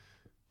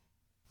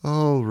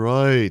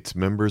right,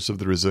 members of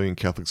the Resilient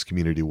Catholics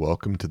community,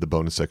 welcome to the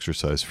bonus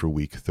exercise for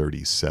week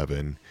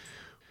 37.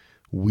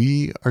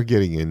 We are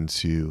getting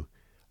into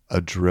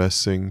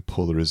addressing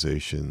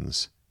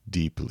polarizations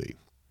deeply.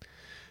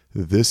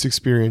 This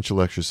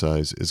experiential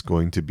exercise is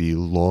going to be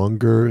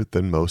longer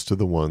than most of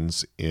the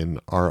ones in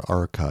our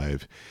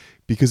archive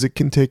because it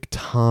can take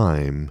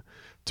time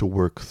to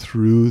work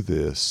through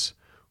this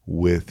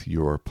with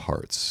your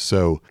parts.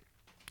 So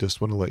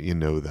just want to let you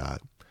know that.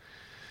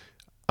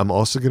 I'm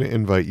also going to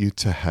invite you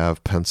to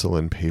have pencil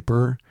and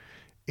paper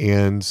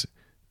and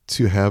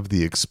to have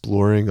the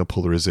Exploring a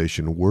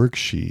Polarization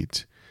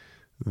worksheet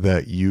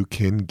that you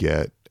can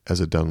get as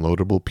a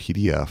downloadable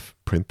PDF.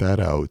 Print that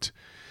out.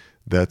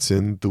 That's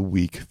in the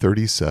week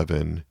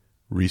 37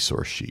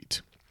 resource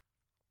sheet.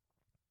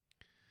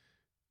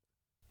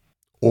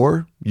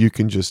 Or you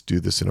can just do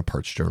this in a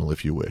parts journal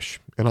if you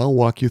wish, and I'll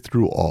walk you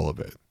through all of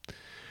it.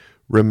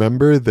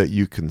 Remember that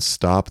you can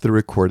stop the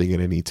recording at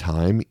any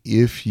time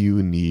if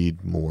you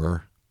need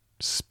more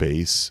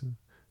space,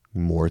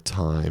 more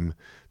time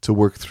to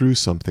work through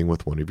something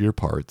with one of your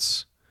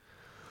parts.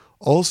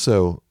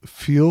 Also,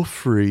 feel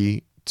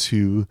free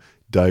to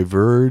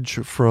diverge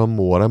from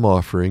what I'm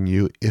offering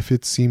you if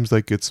it seems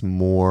like it's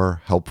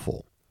more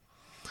helpful.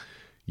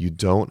 You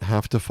don't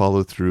have to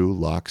follow through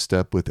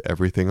lockstep with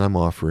everything I'm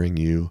offering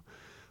you.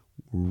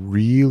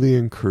 Really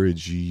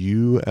encourage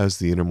you as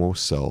the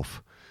innermost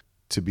self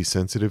to be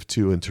sensitive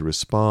to and to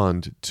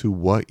respond to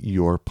what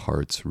your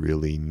parts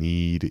really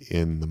need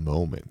in the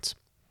moment.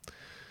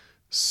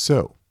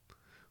 So,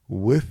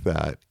 with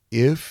that,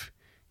 if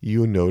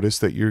you notice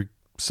that you're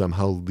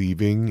somehow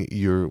leaving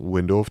your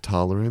window of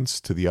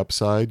tolerance to the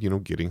upside,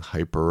 getting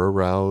hyper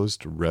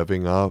aroused,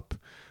 revving up,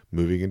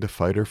 moving into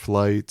fight or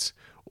flight,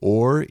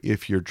 or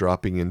if you're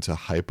dropping into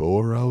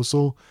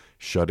hypoarousal,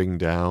 shutting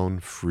down,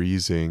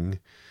 freezing,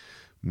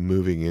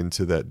 moving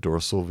into that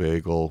dorsal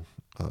vagal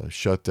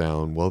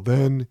shutdown, well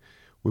then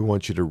we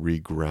want you to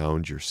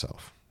reground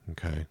yourself,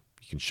 okay?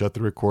 You can shut the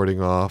recording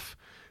off,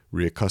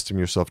 reaccustom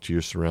yourself to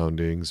your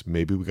surroundings.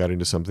 Maybe we got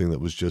into something that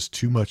was just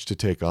too much to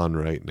take on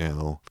right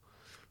now,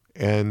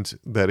 and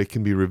that it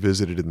can be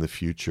revisited in the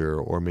future,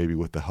 or maybe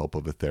with the help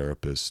of a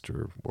therapist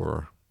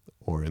or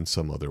in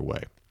some other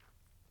way.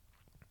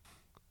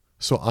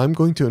 So I'm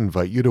going to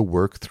invite you to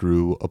work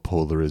through a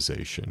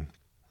polarization,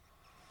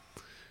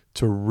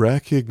 to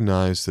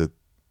recognize that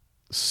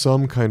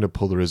some kind of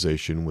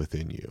polarization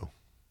within you,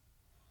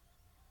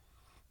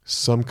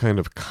 some kind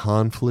of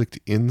conflict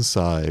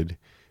inside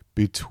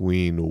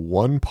between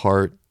one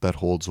part that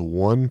holds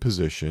one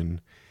position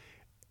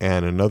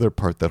and another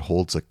part that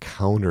holds a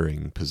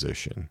countering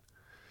position.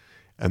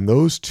 And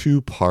those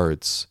two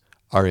parts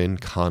are in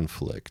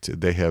conflict.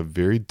 They have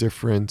very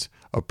different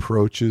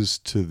approaches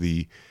to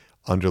the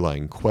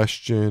underlying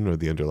question or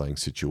the underlying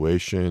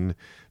situation.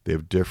 They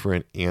have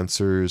different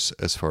answers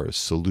as far as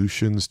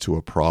solutions to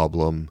a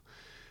problem.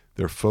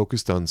 They're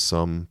focused on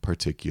some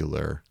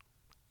particular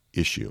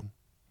issue.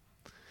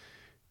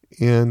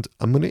 And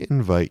I'm going to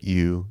invite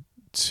you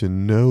to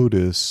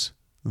notice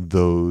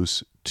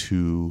those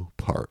two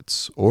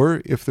parts,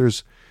 or if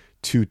there's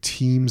two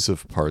teams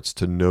of parts,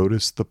 to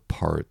notice the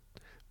part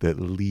that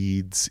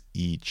leads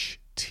each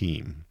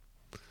team.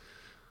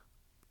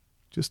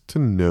 Just to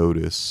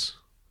notice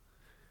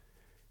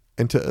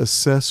and to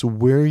assess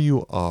where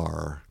you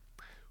are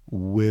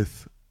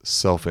with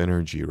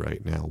self-energy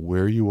right now,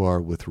 where you are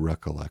with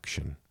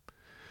recollection.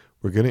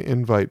 We're going to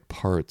invite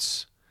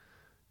parts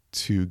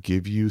to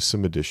give you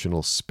some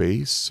additional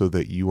space so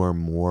that you are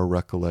more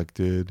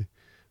recollected,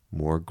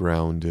 more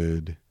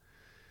grounded.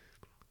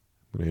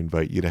 I'm going to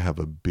invite you to have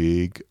a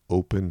big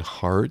open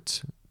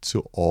heart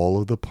to all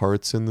of the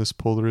parts in this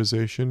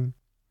polarization.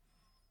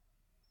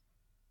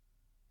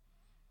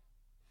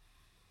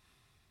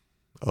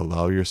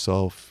 Allow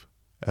yourself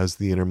as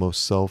the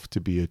innermost self to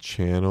be a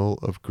channel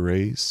of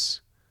grace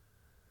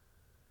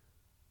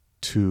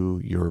to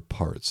your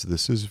parts.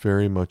 This is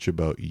very much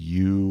about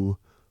you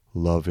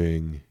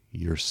loving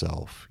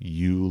yourself,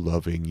 you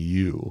loving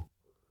you.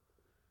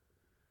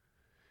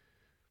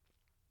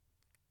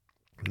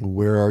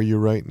 Where are you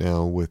right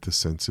now with a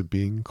sense of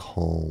being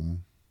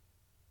calm,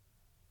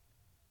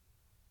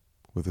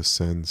 with a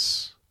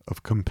sense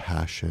of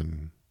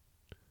compassion,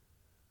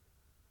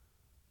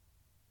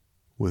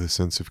 with a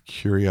sense of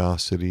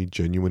curiosity,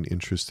 genuine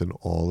interest in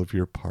all of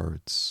your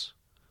parts,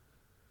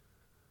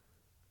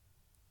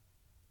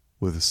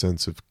 with a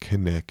sense of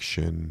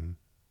connection,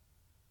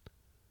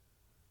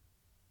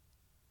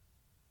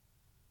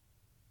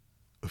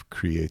 of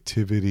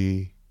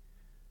creativity,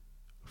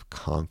 of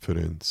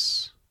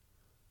confidence,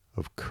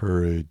 of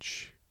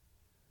courage,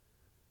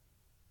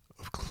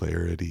 of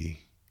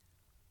clarity.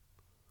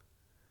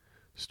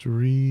 Just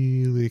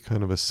really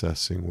kind of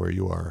assessing where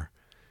you are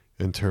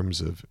in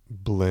terms of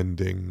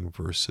blending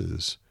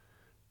versus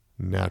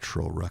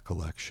natural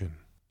recollection.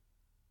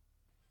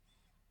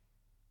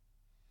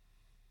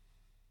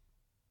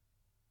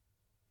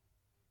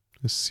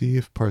 Just see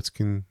if parts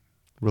can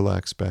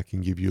relax back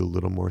and give you a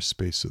little more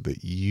space so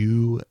that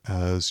you,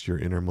 as your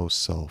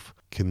innermost self,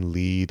 can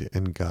lead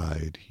and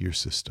guide your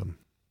system.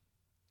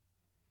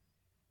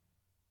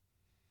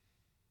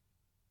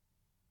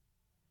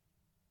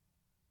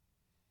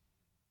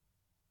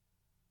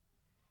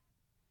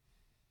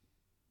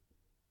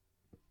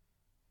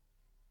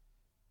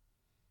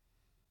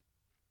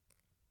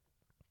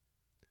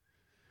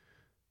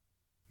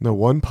 Now,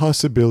 one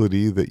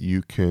possibility that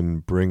you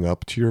can bring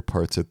up to your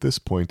parts at this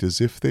point is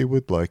if they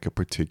would like a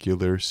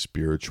particular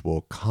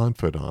spiritual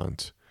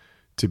confidant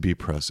to be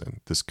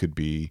present. This could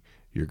be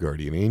your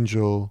guardian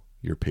angel,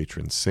 your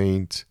patron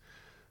saint,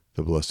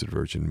 the Blessed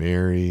Virgin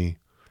Mary.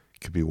 It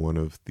could be one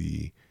of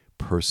the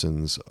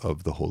persons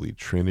of the Holy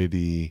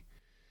Trinity.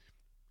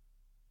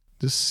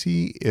 Just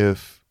see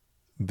if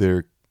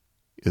there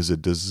is a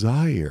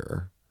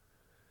desire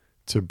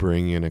to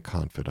bring in a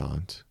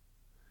confidant,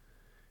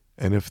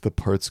 and if the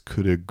parts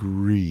could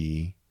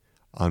agree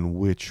on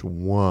which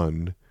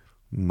one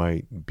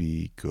might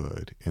be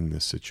good in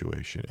this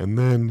situation. And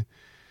then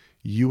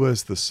you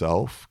as the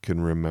self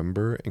can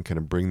remember and kind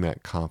of bring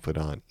that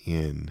confidant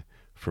in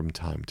from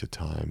time to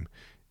time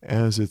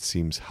as it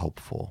seems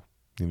helpful.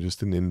 And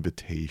just an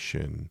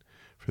invitation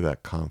for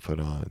that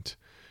confidant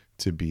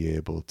to be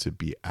able to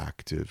be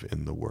active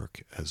in the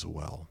work as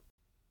well.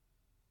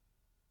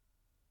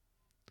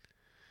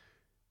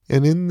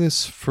 And in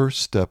this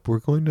first step, we're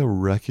going to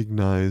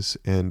recognize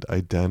and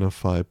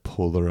identify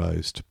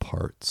polarized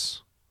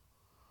parts.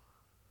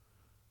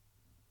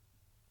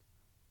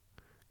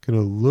 Going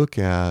to look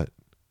at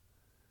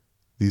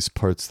these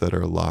parts that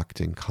are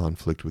locked in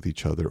conflict with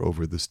each other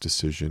over this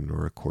decision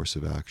or a course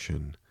of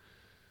action.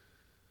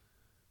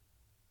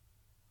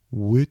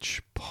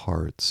 Which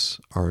parts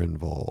are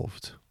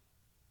involved?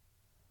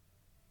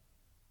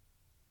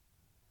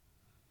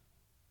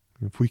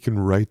 If we can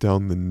write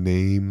down the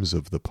names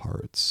of the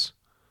parts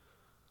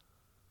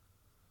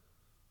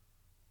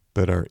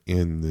that are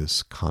in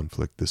this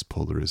conflict, this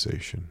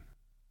polarization.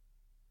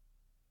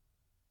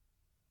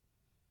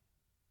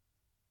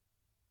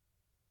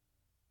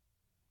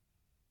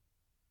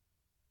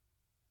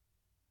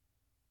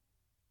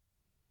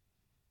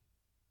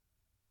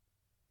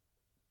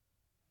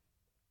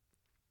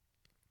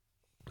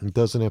 It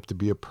doesn't have to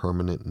be a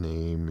permanent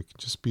name. It can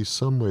just be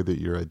some way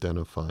that you're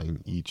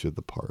identifying each of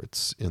the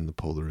parts in the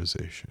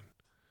polarization.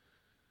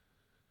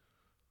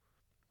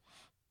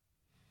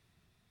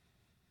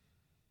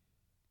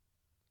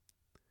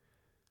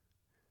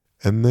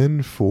 And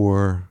then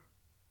for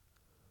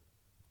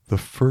the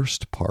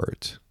first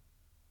part,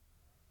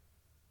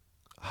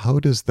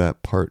 how does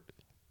that part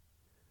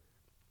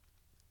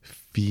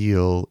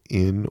feel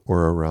in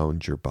or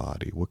around your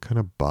body? What kind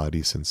of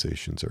body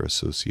sensations are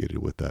associated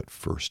with that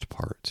first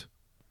part?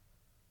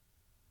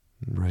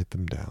 And write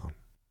them down.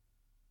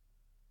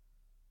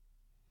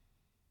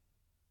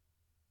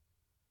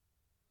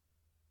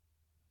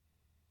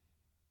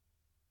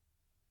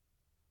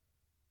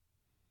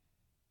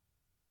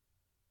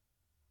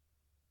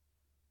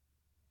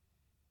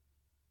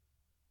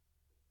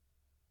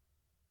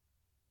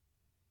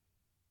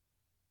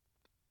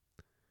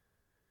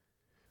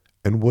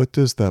 And what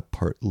does that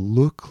part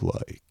look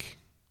like?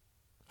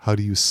 How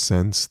do you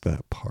sense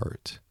that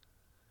part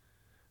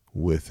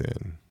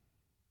within?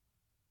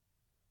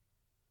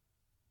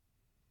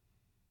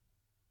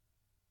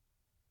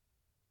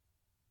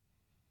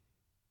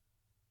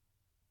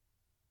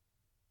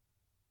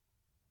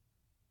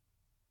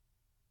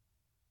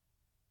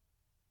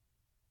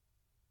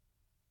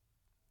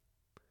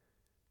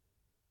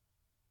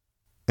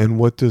 And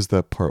what does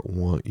that part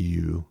want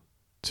you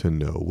to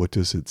know? What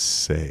does it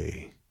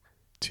say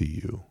to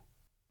you?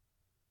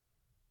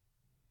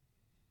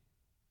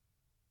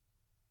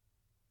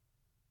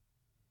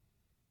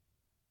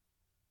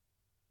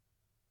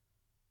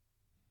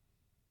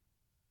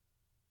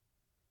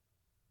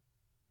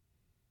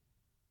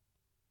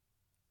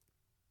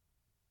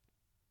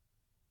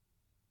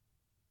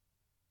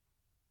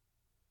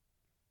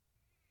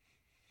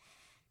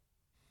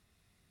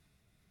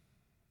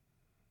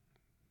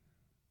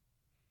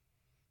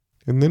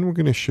 And then we're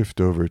going to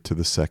shift over to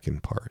the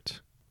second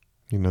part.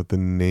 The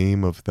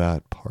name of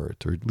that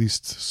part, or at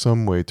least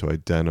some way to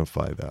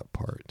identify that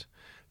part,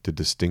 to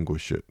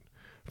distinguish it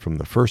from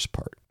the first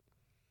part.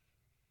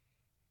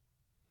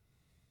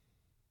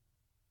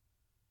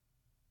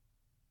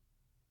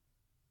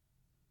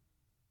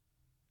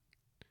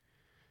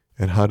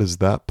 And how does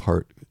that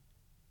part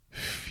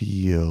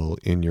feel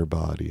in your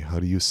body? How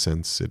do you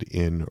sense it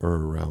in or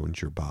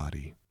around your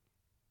body?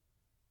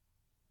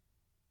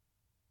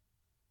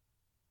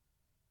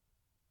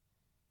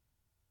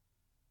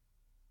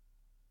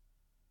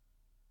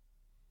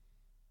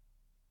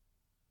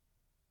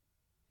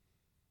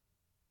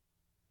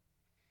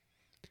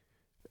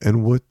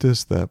 And what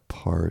does that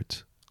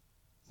part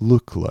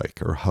look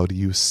like, or how do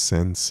you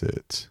sense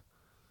it?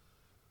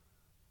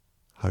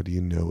 How do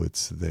you know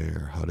it's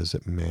there? How does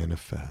it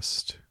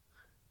manifest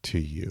to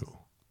you?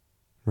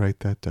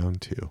 Write that down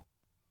too.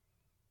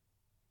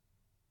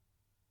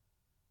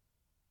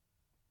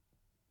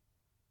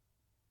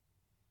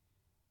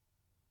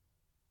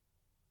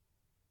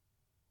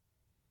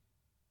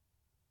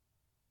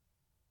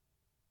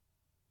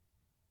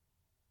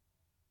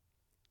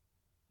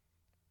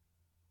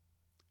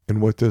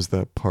 And what does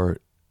that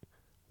part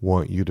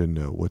want you to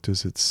know? What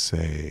does it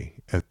say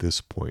at this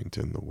point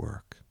in the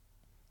work?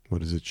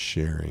 What is it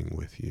sharing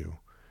with you?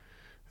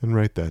 And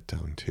write that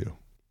down too.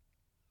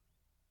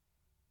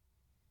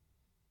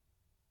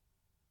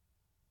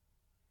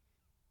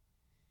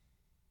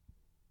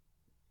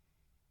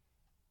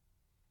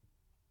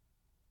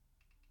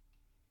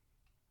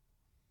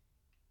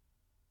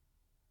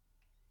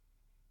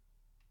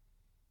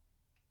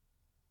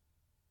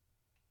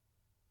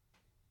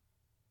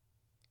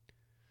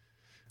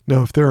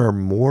 Now, if there are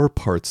more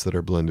parts that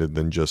are blended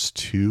than just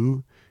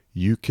two,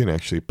 you can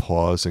actually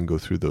pause and go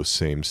through those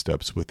same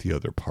steps with the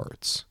other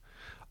parts.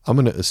 I'm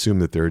going to assume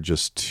that there are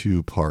just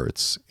two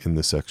parts in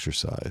this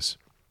exercise.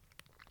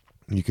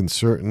 You can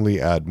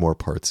certainly add more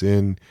parts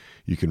in.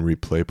 You can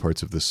replay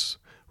parts of this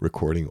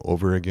recording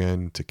over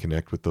again to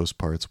connect with those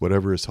parts,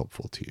 whatever is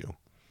helpful to you.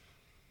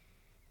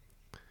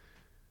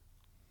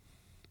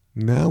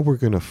 Now we're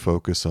going to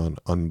focus on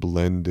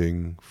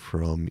unblending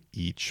from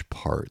each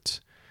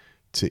part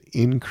to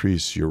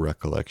increase your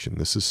recollection.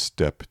 This is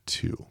step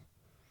 2.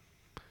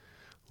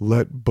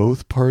 Let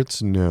both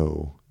parts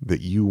know that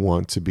you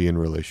want to be in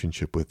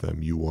relationship with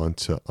them. You want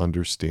to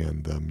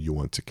understand them. You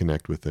want to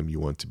connect with them.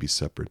 You want to be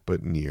separate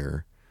but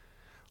near.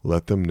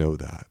 Let them know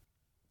that.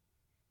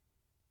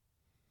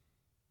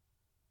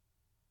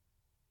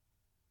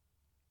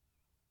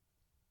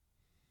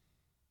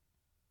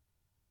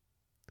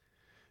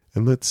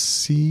 And let's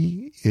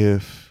see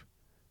if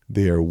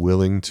they are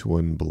willing to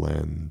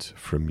unblend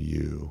from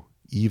you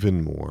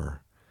even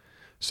more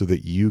so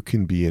that you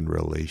can be in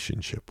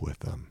relationship with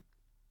them.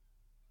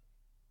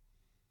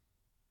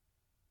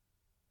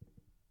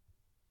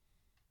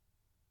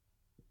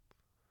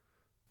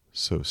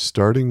 So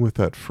starting with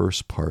that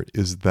first part,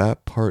 is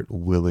that part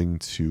willing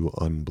to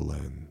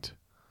unblend?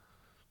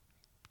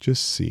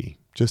 Just see,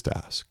 just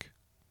ask.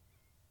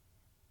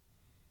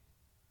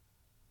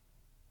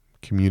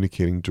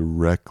 Communicating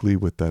directly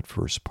with that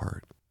first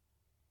part.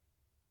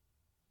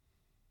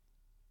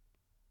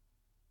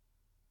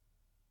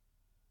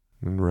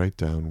 And write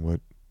down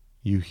what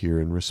you hear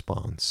in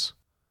response.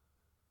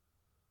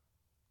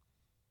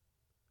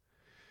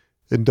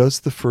 And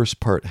does the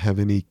first part have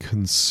any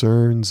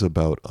concerns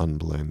about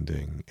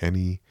unblending?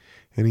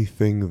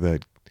 Anything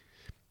that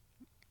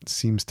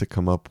seems to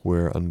come up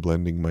where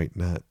unblending might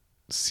not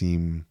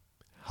seem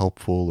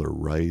helpful or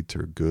right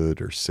or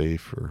good or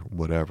safe or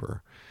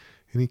whatever?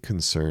 Any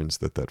concerns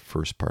that that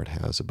first part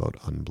has about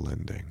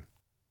unblending?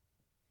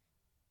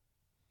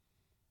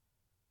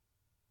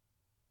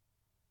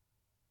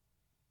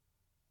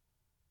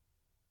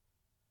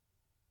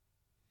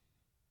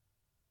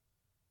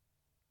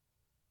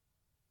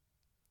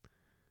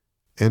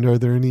 And are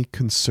there any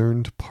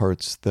concerned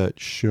parts that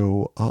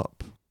show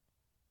up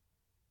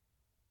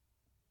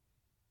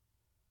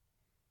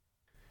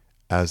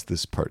as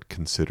this part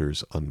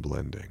considers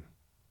unblending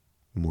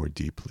more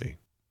deeply?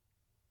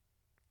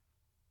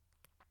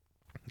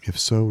 If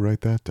so,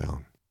 write that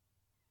down.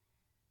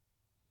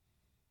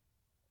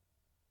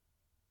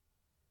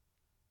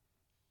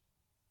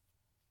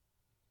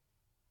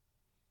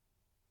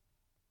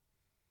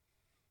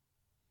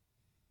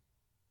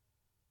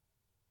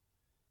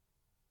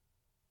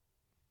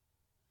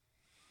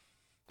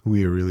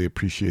 We really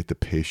appreciate the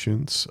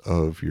patience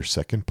of your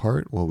second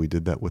part while we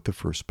did that with the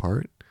first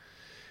part.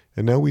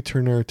 And now we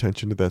turn our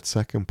attention to that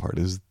second part.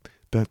 Is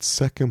that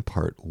second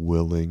part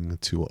willing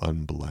to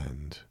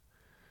unblend?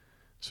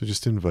 So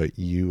just invite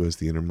you as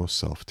the innermost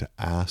self to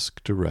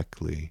ask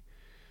directly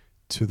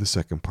to the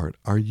second part,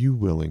 are you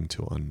willing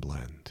to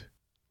unblend?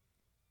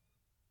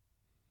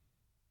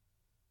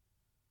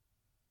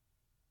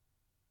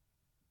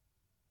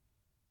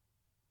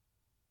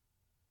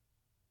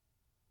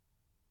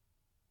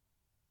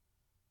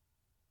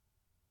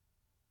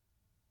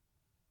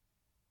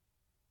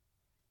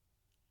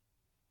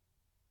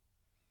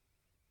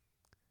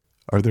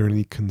 Are there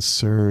any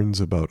concerns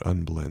about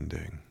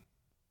unblending?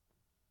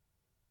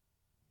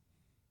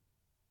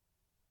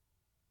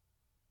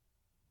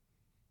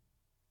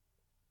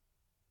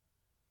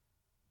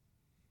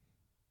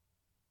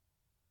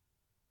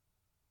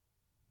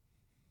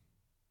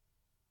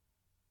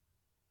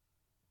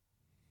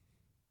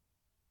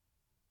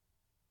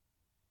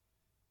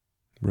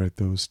 Write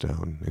those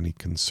down. Any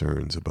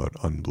concerns about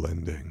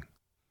unblending?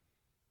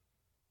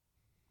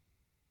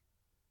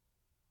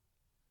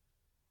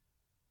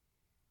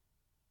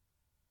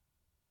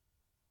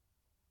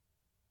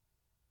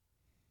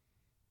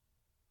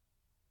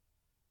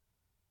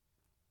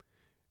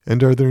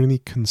 And are there any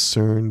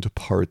concerned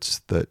parts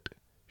that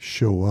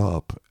show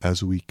up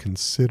as we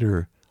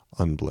consider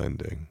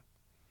unblending?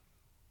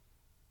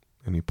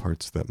 Any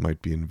parts that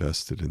might be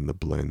invested in the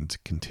blend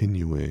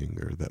continuing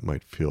or that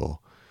might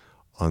feel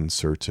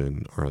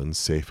uncertain or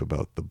unsafe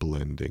about the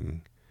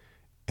blending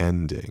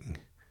ending,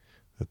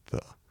 that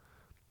the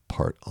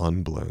part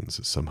unblends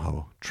is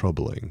somehow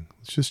troubling?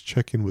 Let's just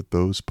check in with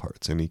those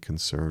parts, any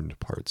concerned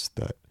parts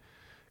that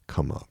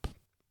come up.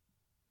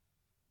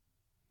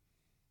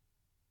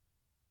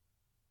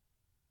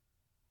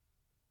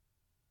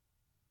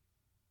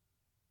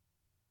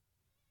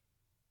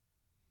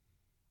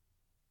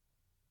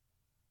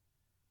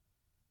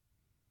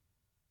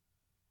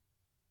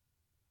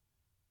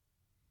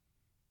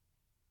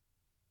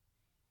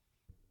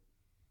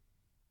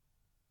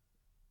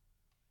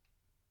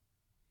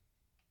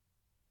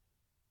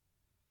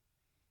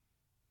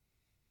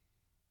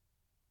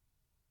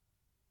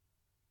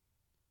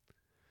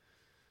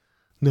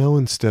 Now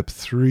in step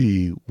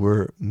 3,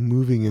 we're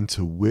moving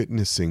into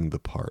witnessing the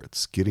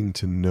parts, getting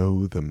to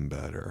know them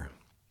better.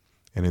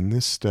 And in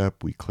this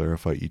step, we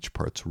clarify each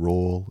part's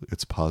role,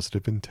 its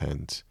positive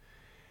intent,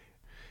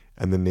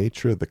 and the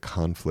nature of the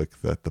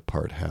conflict that the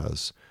part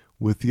has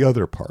with the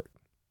other part.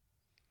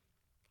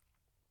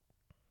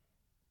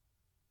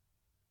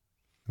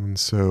 And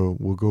so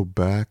we'll go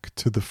back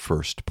to the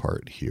first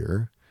part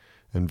here,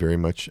 and very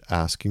much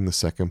asking the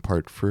second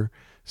part for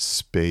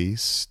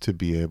space to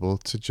be able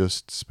to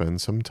just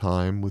spend some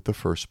time with the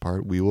first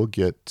part. We will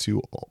get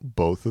to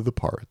both of the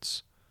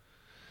parts.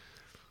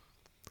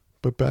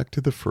 But back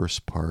to the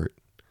first part,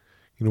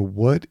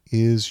 what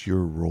is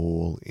your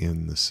role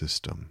in the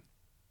system?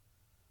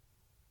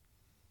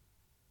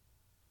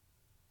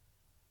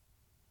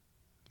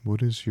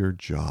 What is your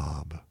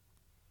job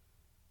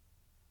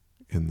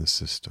in the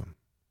system?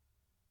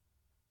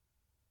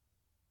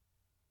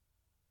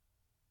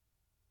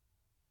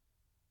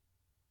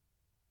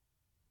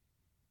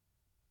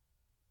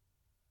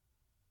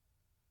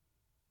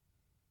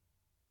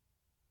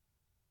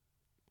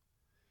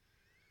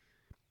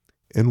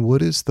 And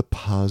what is the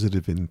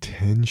positive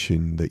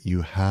intention that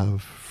you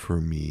have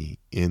for me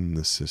in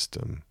the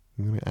system?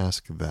 I'm going to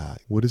ask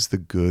that. What is the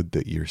good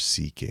that you're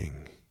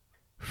seeking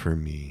for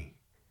me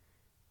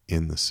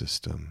in the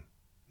system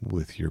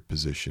with your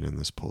position in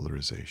this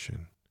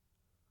polarization?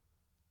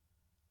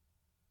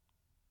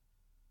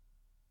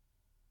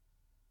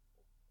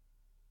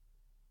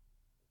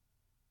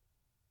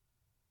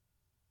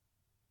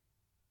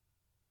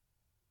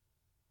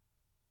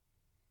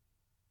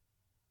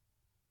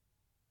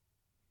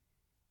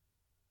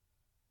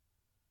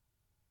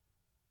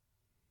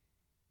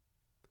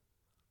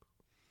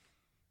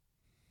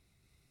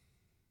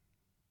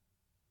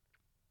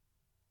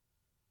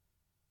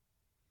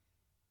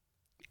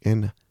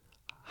 And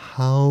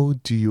how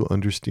do you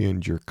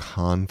understand your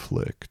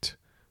conflict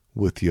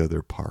with the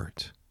other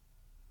part?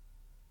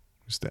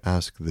 Just to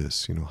ask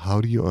this,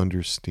 how do you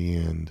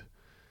understand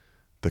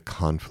the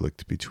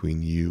conflict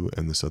between you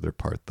and this other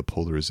part, the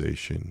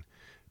polarization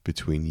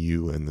between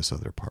you and this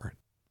other part?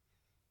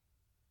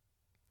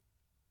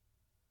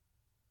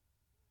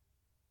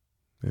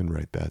 And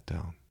write that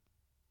down.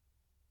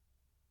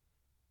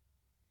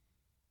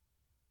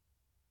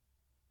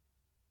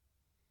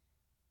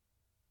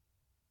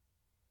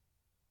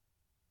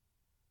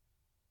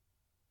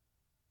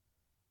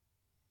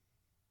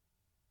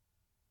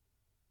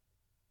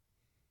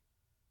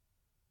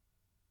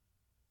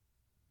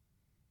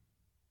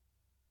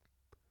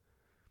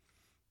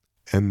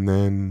 And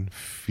then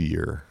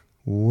fear.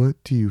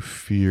 What do you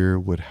fear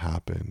would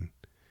happen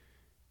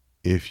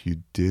if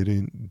you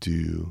didn't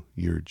do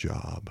your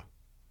job?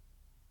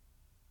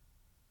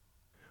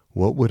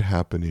 What would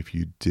happen if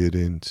you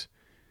didn't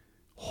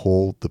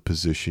hold the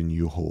position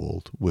you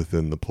hold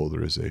within the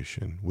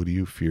polarization? What do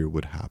you fear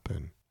would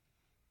happen?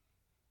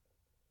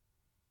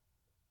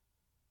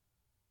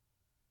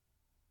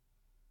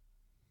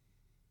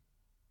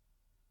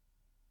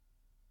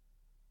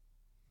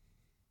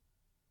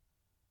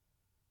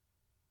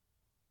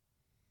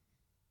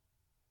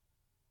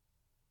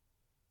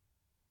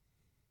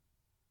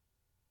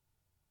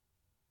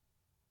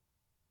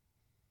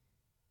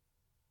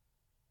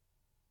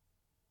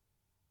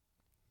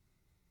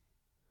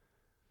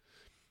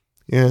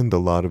 And a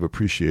lot of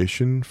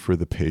appreciation for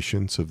the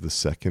patience of the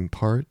second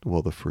part,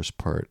 while the first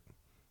part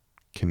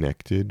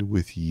connected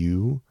with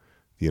you,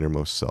 the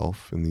innermost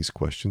self, in these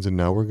questions. And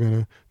now we're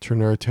going to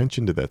turn our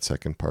attention to that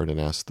second part and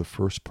ask the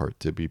first part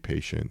to be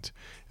patient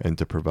and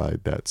to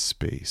provide that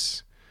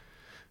space.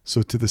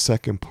 So to the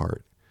second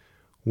part,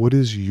 what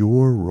is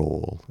your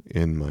role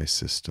in my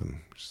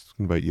system? Just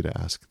invite you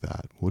to ask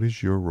that. What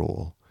is your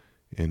role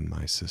in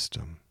my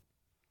system?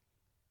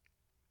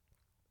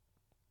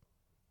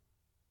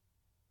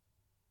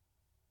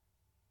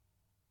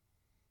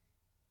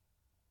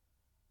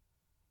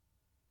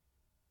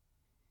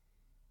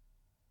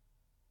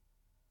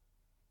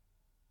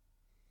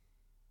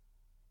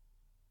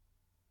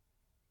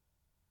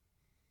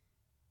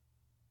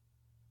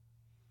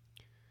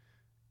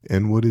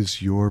 And what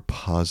is your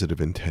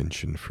positive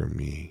intention for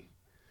me?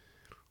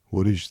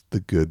 What is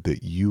the good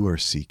that you are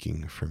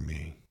seeking for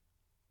me?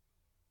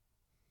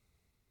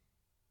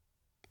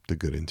 The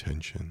good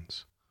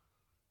intentions.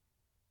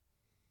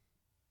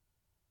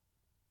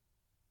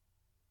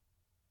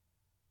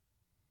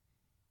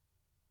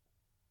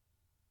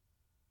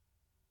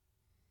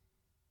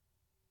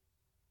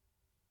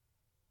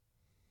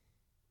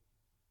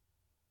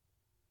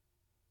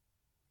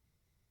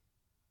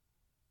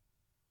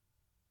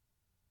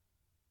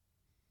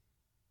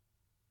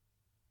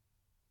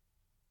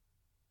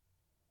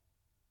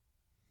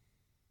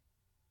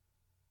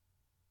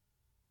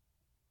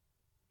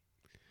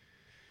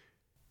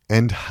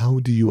 And how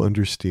do you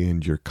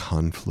understand your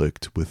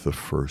conflict with the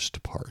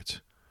first part?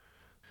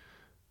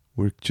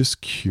 We're just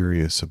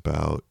curious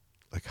about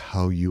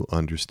how you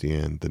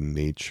understand the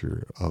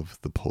nature of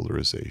the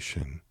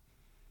polarization.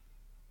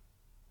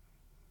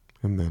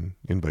 And then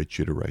invite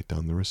you to write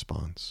down the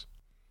response.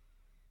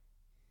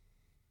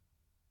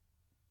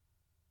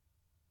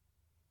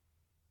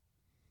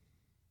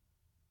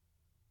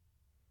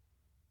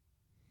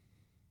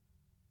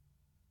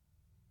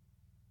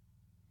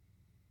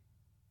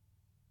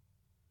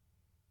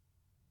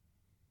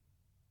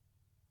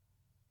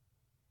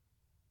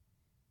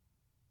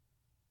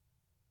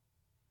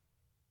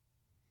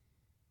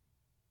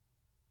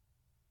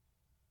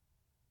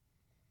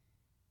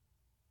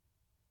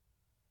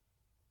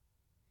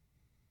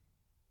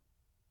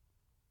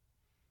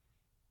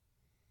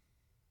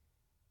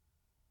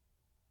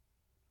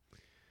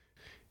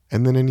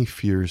 And then any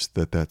fears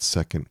that that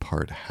second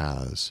part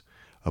has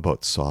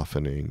about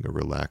softening or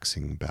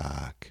relaxing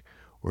back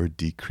or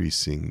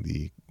decreasing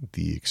the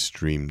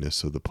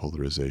extremeness of the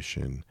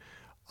polarization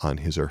on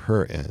his or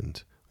her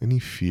end. Any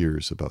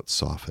fears about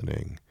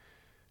softening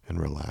and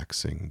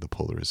relaxing the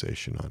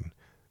polarization on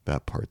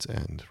that part's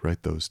end.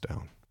 Write those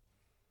down.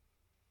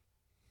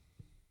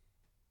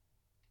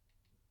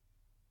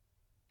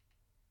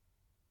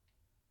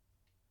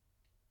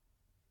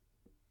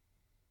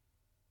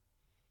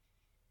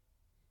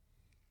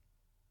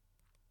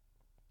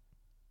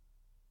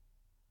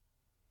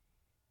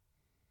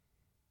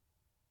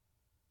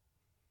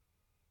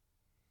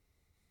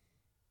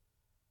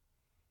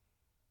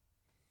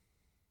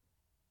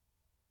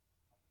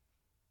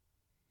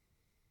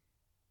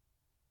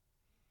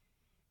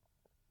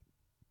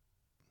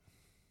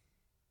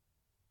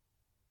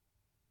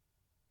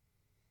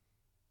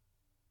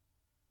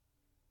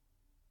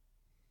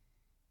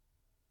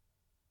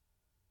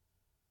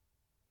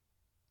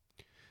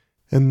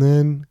 And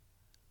then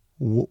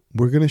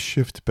we're going to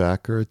shift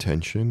back our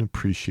attention,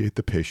 appreciate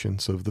the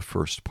patience of the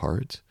first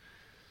part.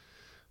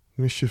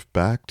 I'm going to shift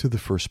back to the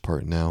first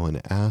part now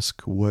and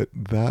ask what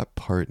that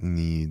part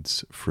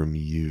needs from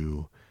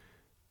you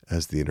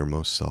as the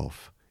innermost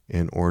self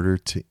in order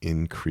to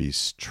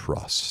increase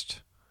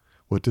trust.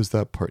 What does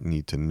that part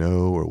need to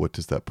know, or what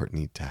does that part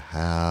need to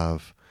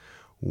have?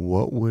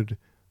 What would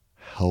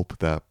help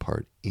that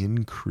part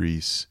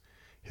increase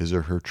his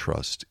or her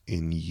trust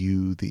in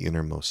you, the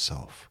innermost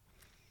self?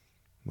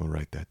 We'll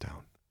write that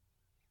down.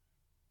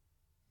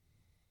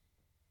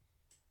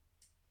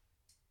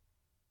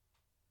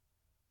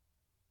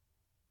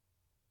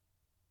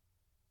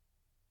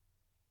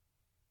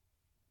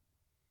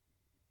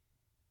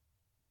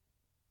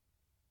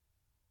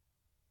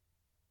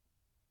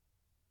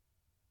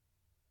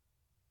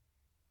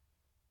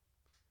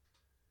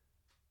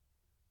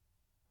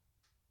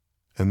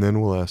 And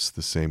then we'll ask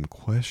the same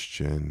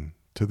question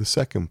to the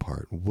second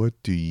part. What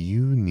do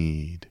you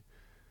need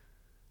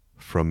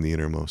from the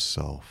innermost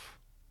self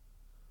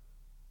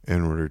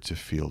in order to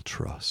feel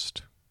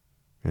trust,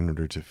 in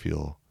order to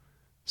feel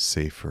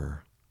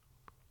safer?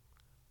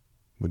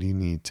 What do you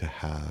need to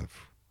have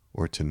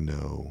or to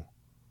know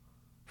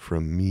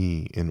from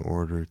me in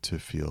order to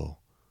feel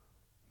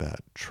that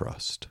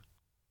trust?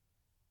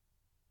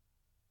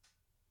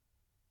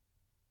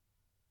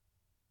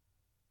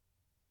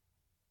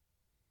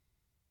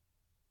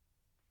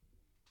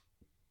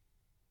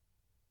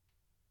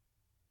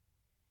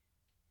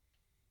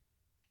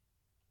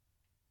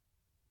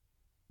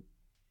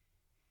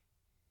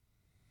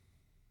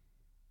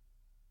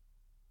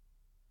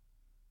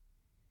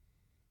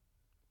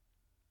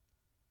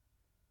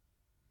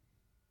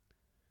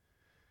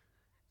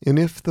 And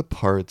if the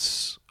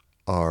parts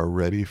are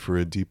ready for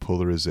a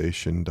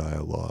depolarization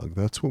dialogue,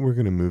 that's what we're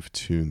going to move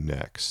to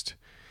next.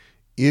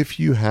 If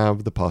you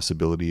have the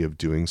possibility of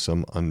doing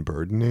some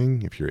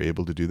unburdening, if you're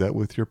able to do that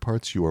with your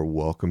parts, you are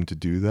welcome to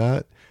do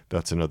that.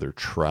 That's another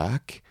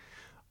track.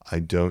 I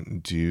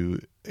don't do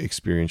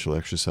experiential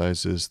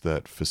exercises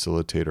that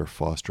facilitate or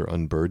foster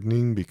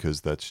unburdening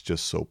because that's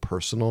just so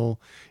personal.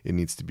 It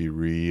needs to be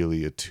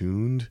really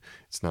attuned.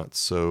 It's not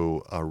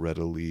so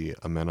readily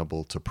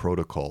amenable to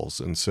protocols.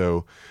 And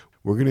so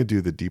we're going to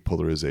do the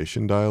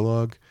depolarization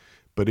dialogue.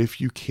 But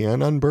if you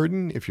can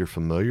unburden, if you're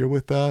familiar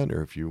with that,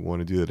 or if you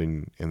want to do that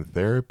in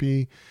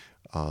therapy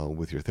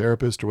with your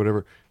therapist or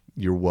whatever,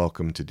 you're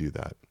welcome to do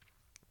that.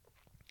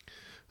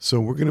 So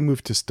we're going to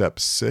move to step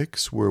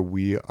 6, where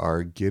we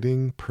are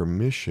getting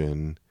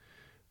permission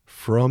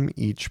from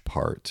each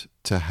part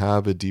to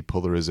have a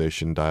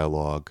depolarization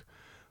dialogue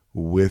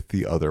with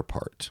the other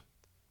part,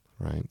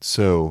 right?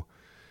 So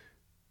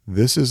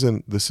this is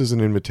an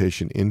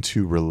invitation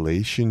into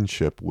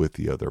relationship with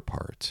the other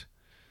part.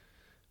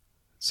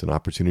 It's an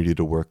opportunity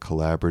to work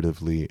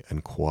collaboratively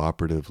and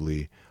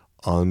cooperatively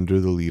under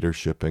the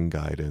leadership and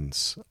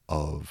guidance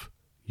of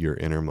your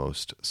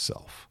innermost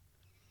self.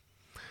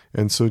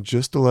 And so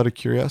just a lot of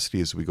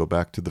curiosity as we go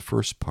back to the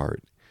first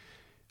part.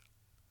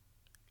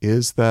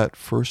 Is that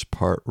first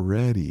part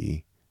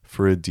ready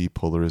for a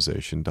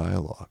depolarization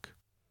dialogue?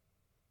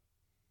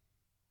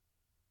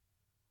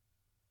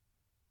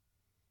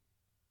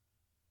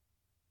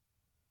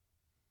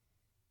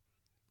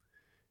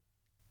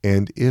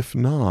 And if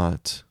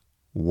not,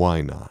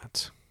 why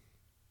not?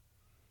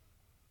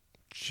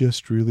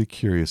 Just really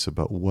curious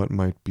about what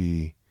might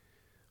be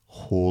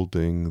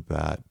holding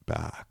that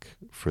back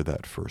for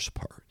that first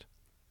part.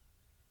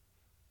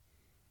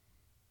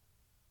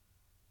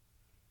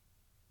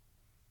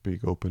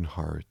 Big open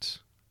heart,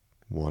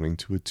 wanting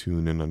to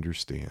attune and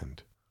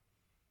understand.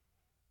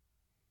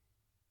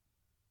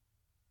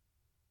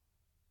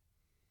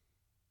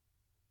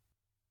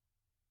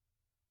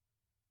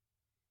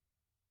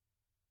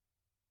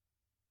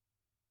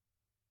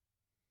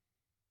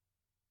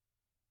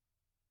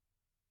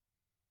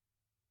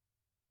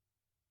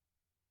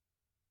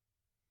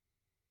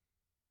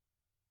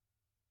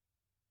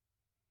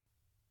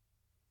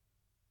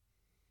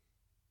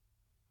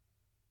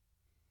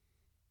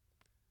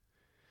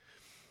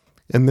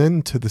 And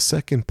then to the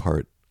second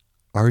part,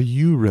 Are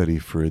you ready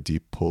for a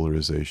deep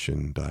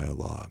polarization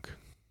dialogue?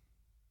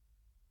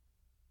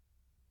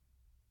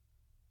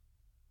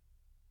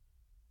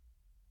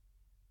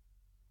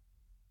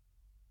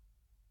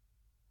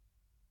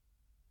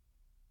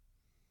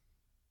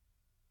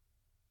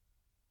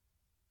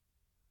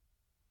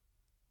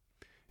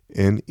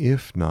 And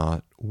if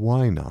not,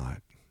 why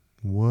not?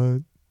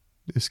 What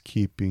is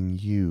keeping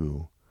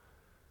you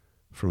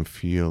from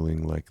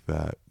feeling like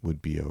that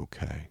would be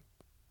okay?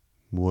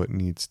 What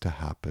needs to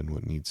happen?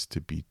 What needs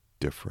to be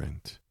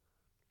different?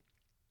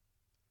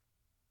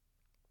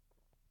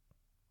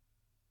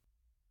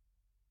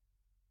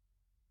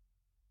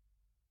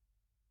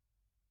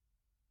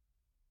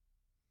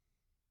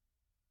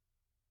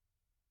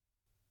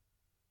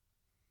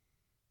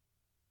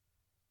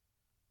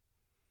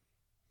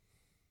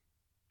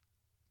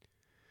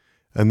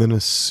 And then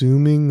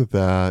assuming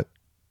that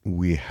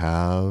we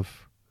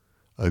have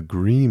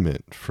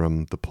agreement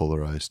from the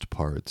polarized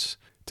parts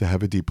to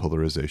have a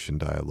depolarization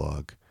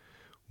dialogue,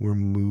 we're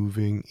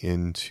moving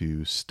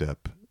into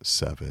step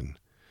 7.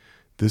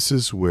 This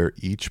is where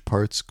each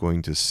part's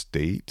going to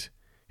state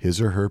his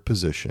or her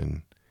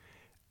position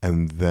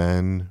and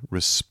then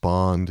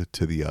respond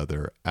to the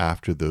other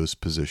after those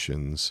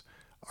positions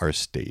are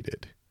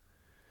stated.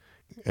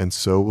 And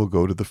so we'll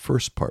go to the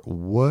first part.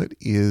 What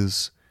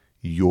is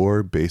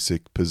your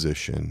basic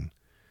position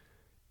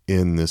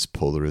in this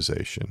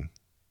polarization?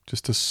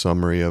 Just a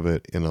summary of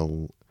it in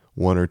a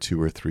 1 or 2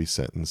 or 3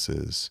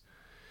 sentences.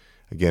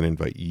 Again,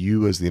 invite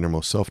you as the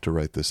innermost self to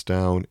write this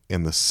down,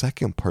 and the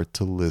second part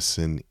to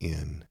listen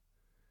in.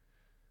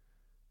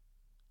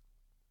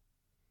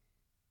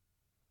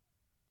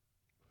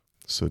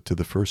 So to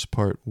the first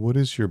part, what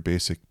is your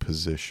basic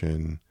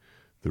position,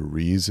 the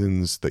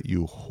reasons that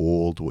you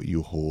hold what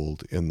you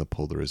hold in the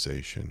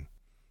polarization?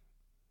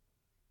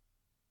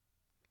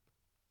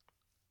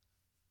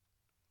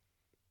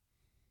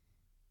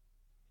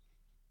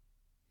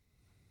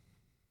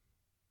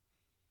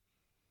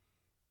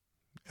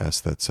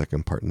 Ask that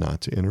second part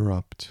not to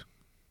interrupt.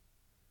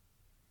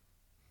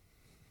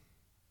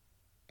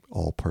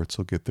 All parts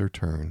will get their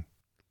turn.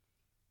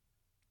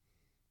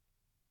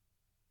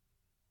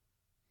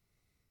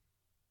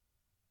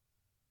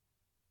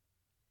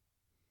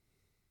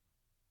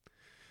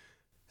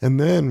 And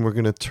then we're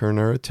going to turn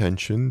our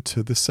attention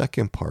to the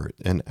second part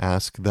and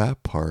ask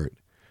that part,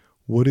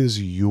 what is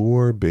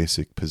your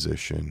basic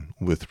position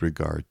with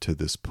regard to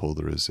this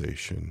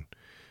polarization?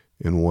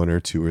 In 1 or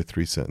 2 or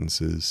 3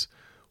 sentences,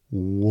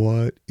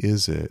 what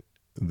is it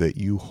that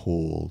you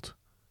hold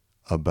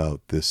about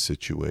this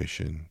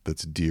situation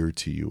that's dear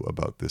to you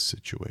about this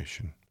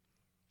situation?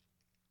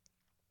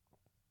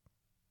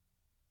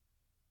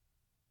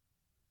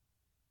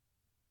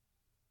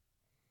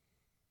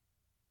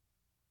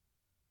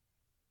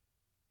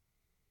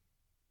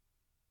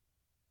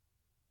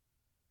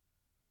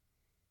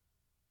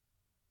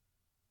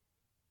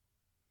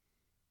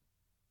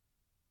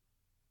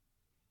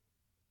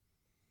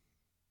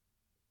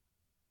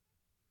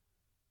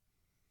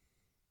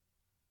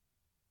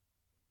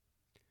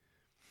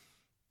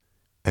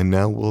 And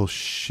now we'll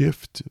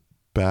shift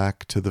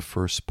back to the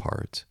first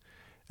part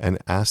and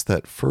ask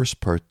that first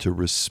part to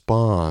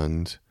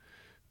respond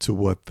to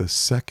what the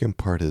second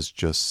part has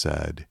just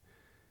said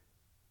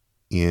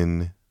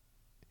in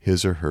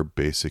his or her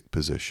basic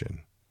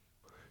position.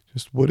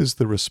 Just what is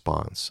the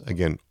response?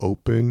 Again,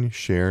 open,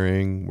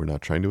 sharing. We're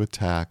not trying to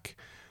attack,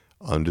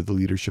 under the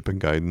leadership and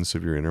guidance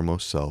of your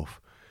innermost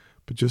self.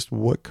 But just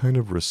what kind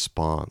of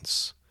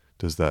response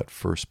does that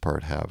first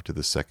part have to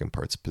the second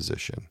part's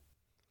position?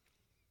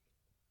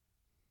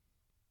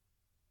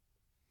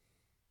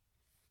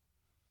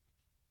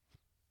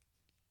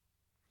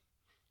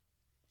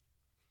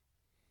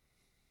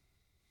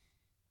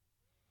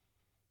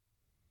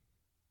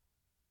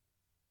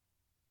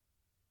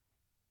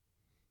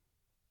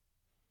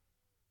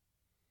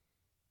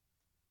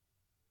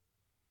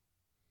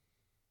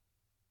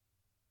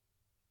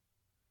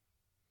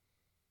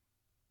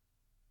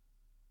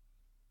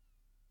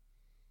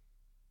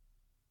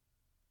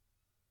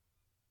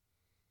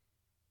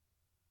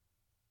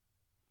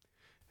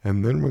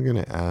 And then we're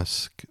going to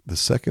ask the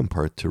second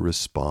part to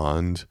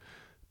respond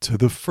to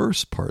the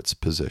first part's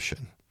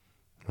position,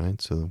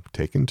 right? So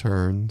taking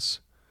turns,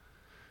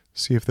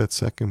 see if that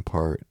second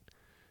part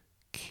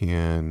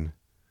can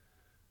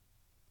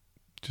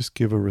just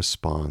give a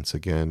response.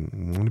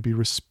 Again, want to be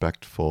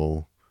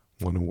respectful,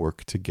 want to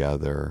work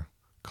together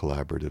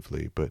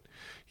collaboratively, but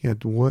yeah,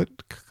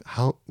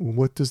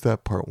 what does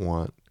that part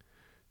want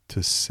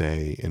to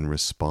say in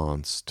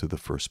response to the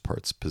first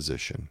part's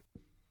position?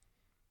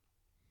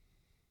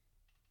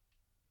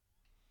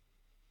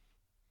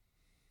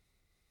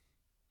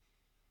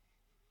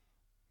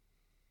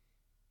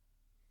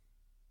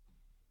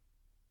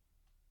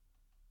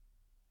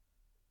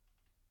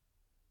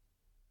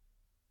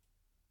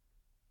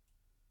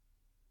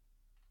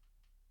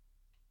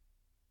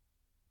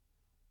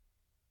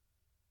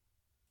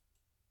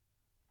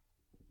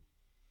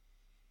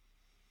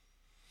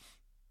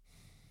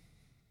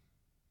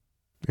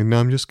 And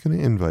now I'm just going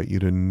to invite you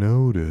to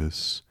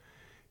notice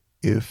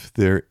if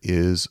there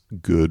is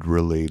good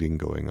relating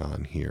going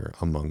on here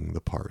among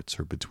the parts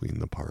or between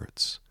the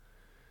parts.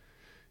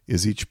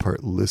 Is each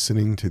part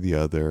listening to the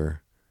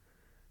other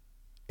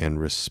and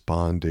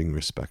responding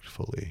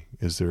respectfully?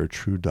 Is there a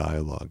true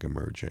dialogue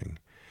emerging?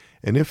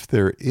 And if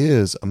there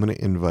is, I'm going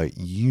to invite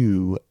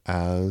you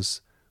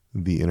as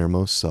the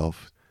innermost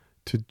self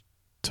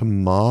to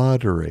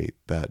moderate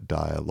that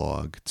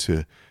dialogue,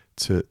 to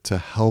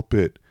help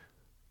it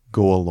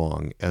go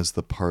along as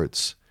the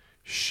parts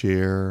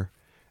share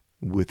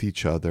with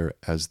each other,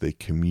 as they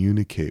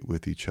communicate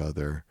with each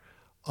other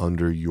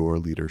under your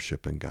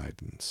leadership and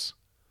guidance.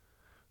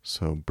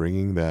 So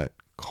bringing that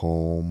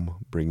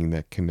calm, bringing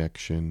that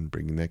connection,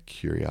 bringing that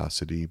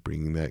curiosity,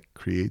 bringing that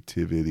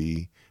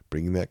creativity,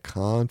 bringing that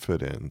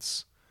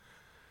confidence,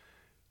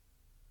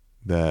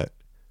 that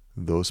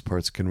those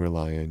parts can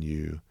rely on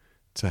you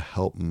to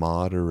help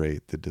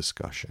moderate the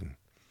discussion,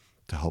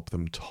 to help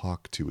them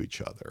talk to each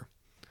other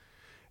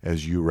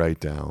as you write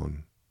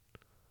down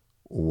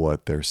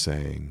what they're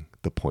saying,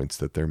 the points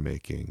that they're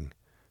making,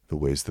 the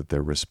ways that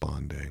they're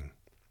responding.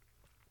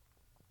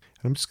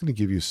 And I'm just going to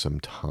give you some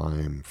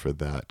time for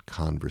that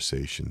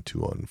conversation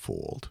to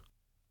unfold.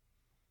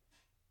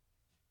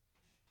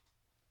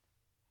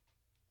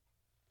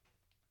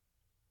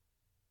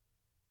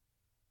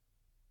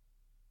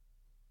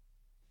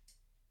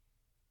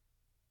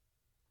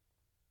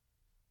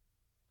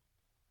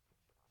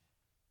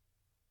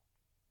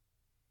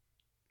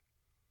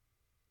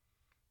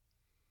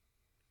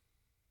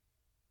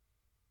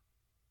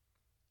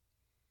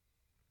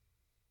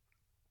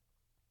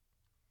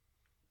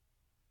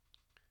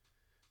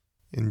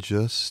 And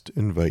just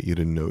invite you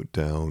to note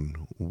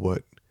down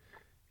what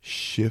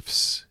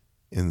shifts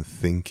in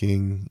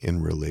thinking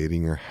and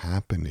relating are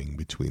happening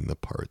between the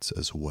parts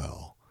as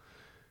well.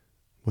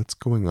 What's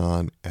going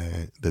on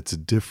that's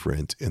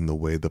different in the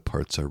way the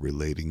parts are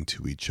relating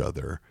to each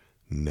other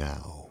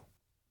now?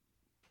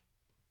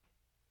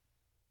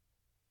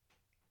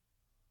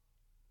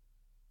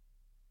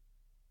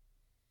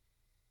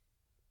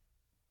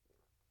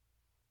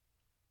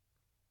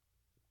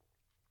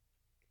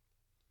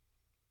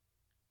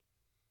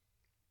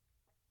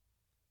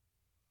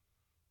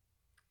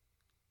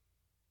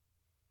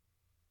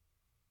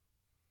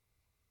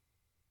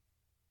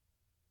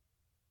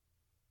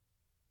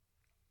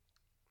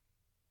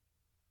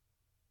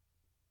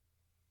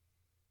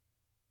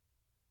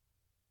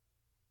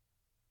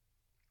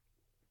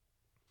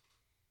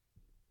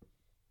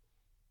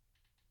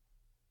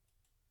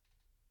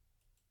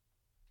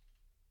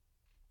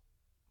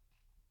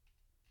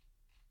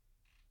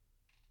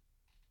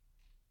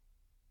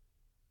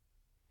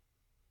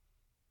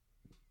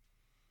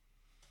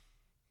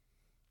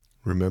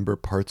 Remember,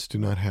 parts do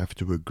not have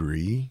to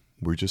agree.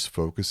 We're just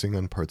focusing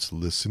on parts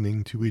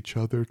listening to each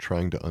other,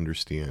 trying to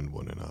understand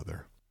one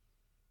another.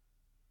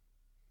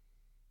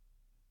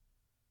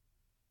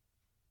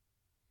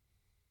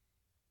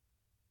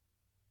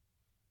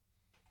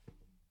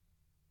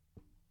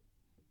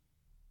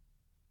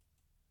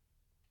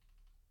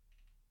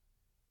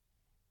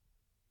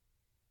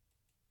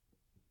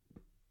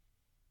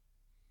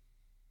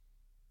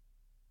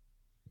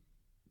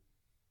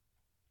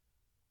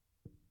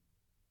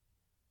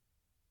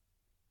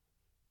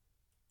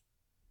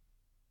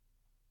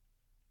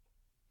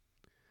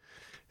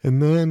 And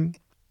then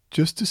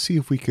just to see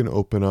if we can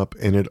open up,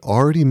 and it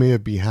already may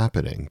be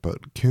happening,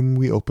 but can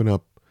we open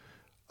up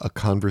a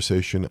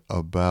conversation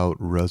about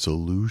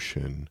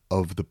resolution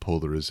of the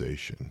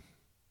polarization?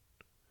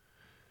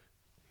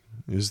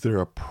 Is there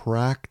a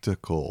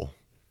practical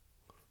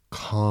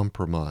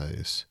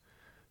compromise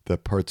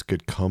that parts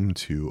could come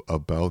to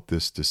about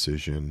this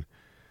decision,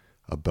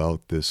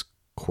 about this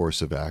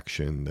course of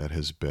action that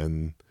has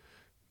been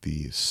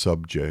the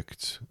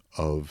subject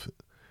of,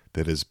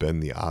 that has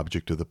been the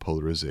object of the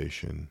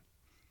polarization?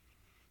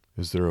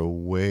 Is there a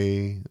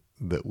way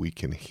that we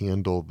can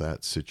handle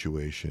that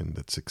situation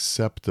that's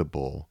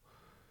acceptable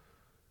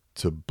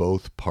to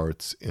both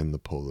parts in the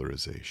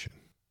polarization?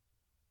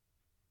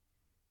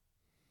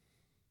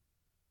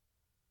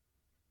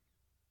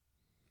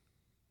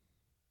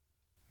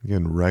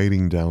 Again,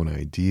 writing down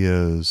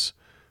ideas,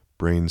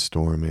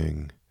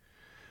 brainstorming,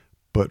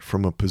 but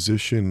from a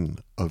position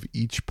of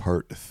each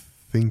part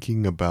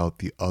thinking about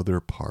the other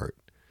part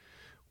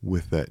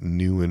with that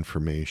new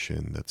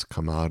information that's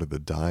come out of the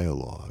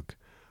dialogue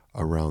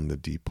around the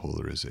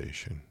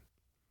depolarization.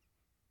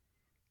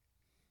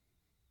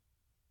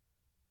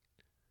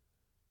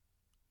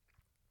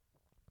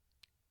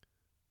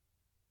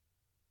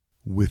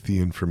 With the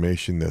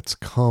information that's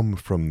come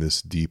from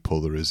this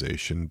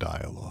depolarization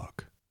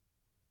dialogue.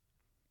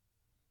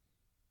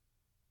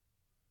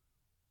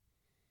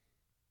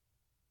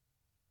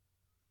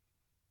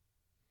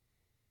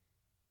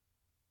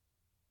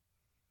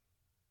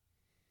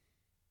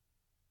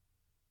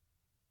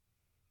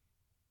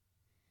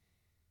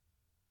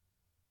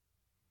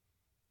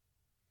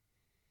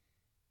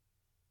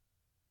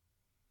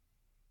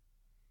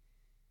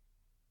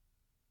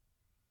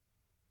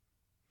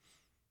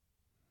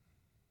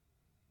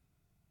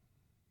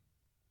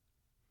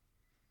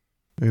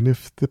 And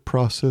if the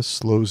process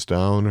slows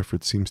down, or if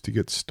it seems to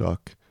get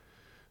stuck,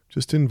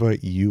 just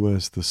invite you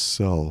as the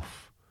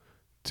self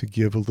to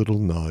give a little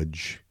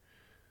nudge,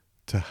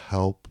 to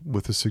help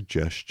with a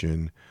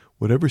suggestion,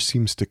 whatever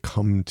seems to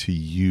come to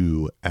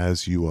you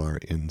as you are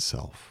in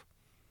self.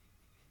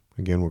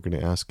 Again, we're going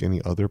to ask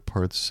any other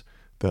parts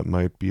that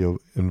might be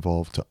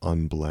involved to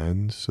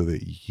unblend so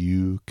that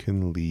you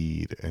can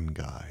lead and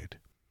guide.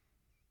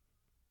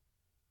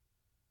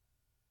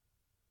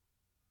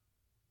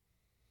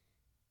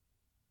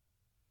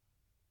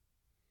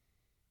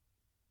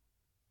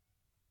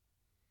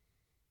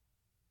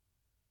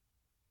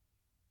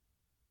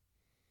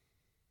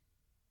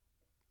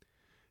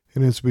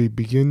 And as we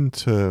begin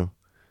to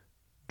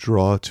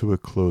draw to a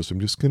close, I'm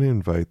just going to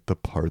invite the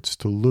parts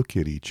to look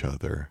at each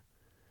other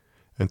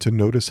and to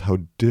notice how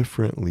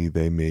differently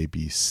they may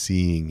be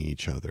seeing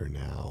each other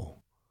now.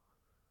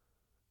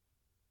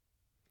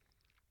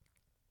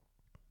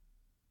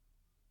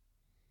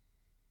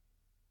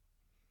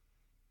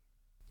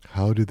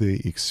 How do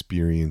they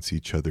experience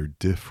each other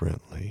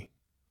differently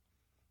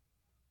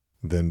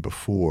than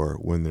before,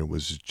 when there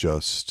was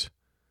just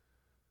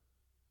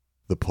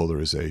the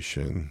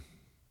polarization,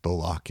 the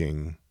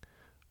locking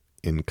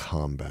in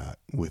combat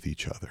with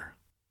each other?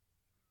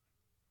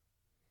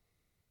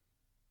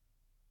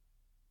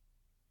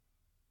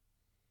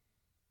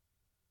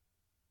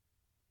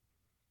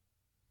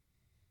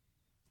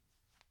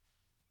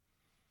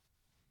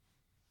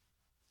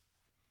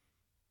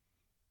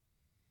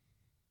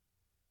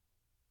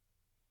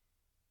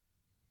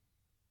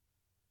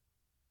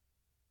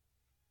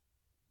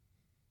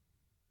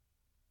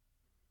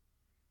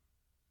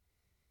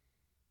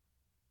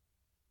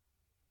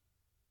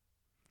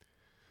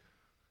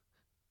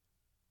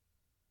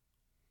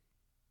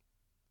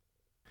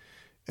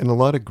 And a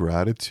lot of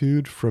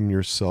gratitude from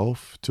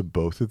yourself to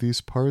both of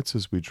these parts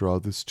as we draw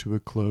this to a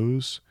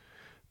close.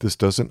 This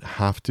doesn't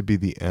have to be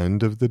the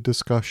end of the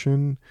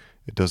discussion.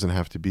 It doesn't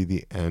have to be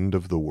the end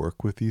of the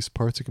work with these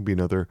parts. It can be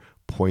another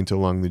point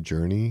along the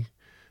journey.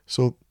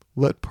 So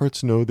let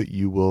parts know that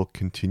you will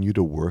continue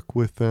to work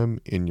with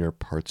them in your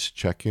parts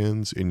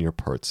check-ins, in your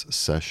parts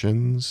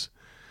sessions.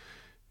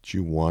 Do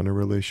you want a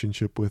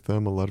relationship with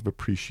them? A lot of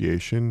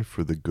appreciation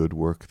for the good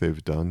work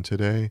they've done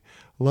today.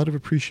 A lot of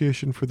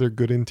appreciation for their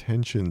good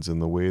intentions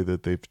and the way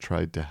that they've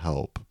tried to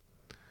help.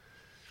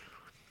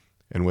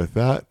 And with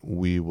that,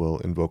 we will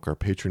invoke our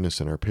patroness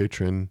and our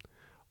patron,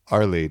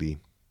 Our Lady,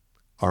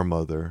 our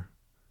Mother,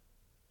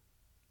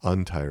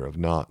 Untier of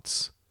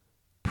Knots.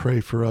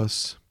 Pray for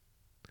us.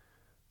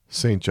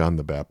 St. John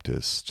the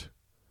Baptist,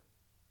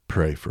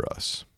 pray for us.